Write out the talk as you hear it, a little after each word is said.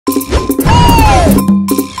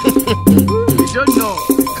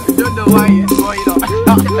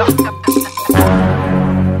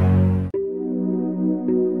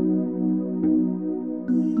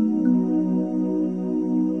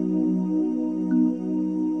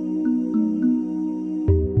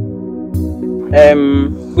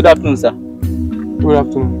Good afternoon, sir. Good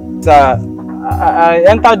afternoon. Sir, I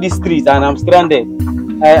entered this street and I'm stranded.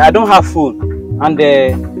 I don't have phone and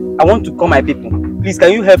I want to call my people. Please,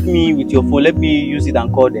 can you help me with your phone? Let me use it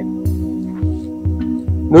and call them.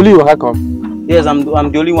 Noli, you come? Yes, I'm the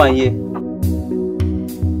only one here.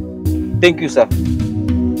 Thank you, sir.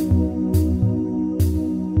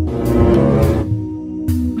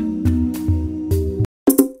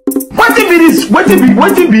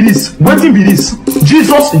 Wetin be this?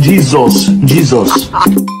 Jesus. You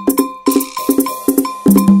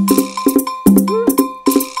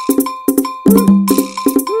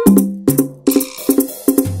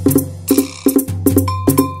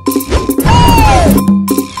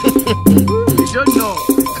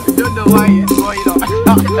don't know why you know.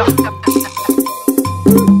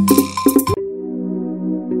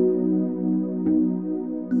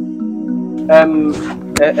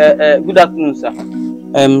 Good afternoon, sir.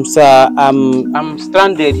 Sir, I'm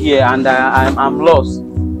stranded here and I'm lost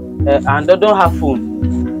and I don't have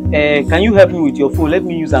phone. Can you help me with your phone? Let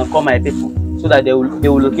me use and call my people so that they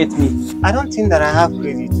will locate me. I don't think that I have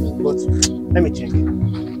credit, but let me check.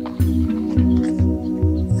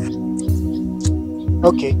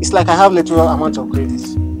 Okay, it's like I have little amount of credit.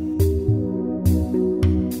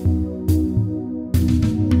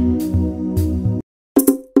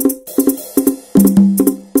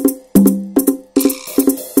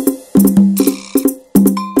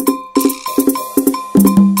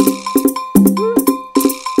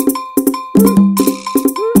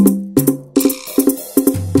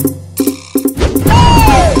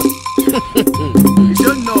 You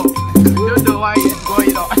don't know why it's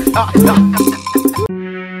going on.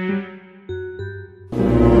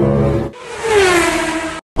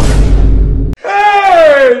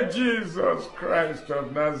 Hey, Jesus Christ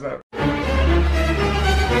of Nazareth.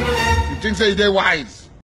 You think say they wise?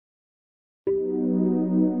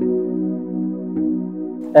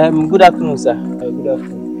 Good afternoon, sir. Good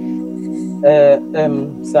afternoon.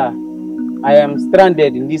 Sir, I am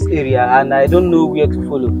stranded in this area and I don't know where to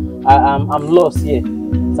follow. I'm lost here.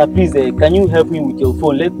 Sir, please, can you help me with your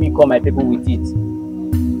phone? Let me call my people with it.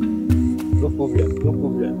 No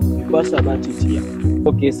problem. You pass about it here.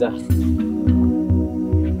 Okay, sir.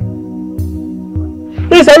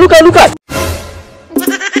 Hey, sir, look at.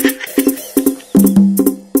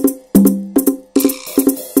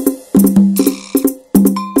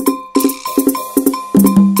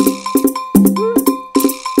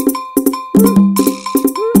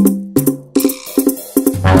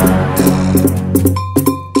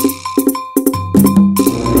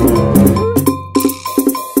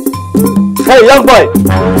 Hey, young boy,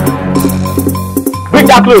 bring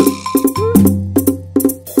that clothes.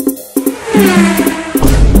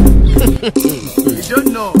 You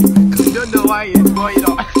don't know why it's going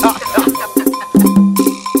on.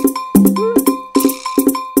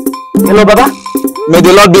 Hello, Baba. May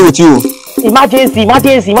the Lord be with you. Emergency.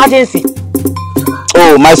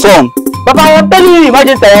 Oh, my son. Baba, I am telling you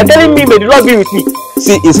emergency. I am telling me, may the Lord be with me.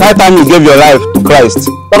 See, it's high time you gave your life to Christ.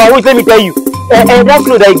 Baba, wait, let me tell you. That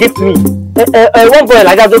clothes that you gave to me. One boy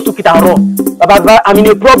like that just took it and run. Baba, I'm in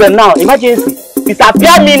a problem now. Emergency.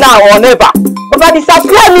 Disappear me now or never. Baba,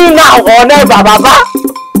 disappear me now or never, Baba.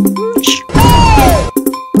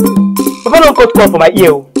 Baba, don't cut call for my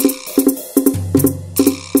ear.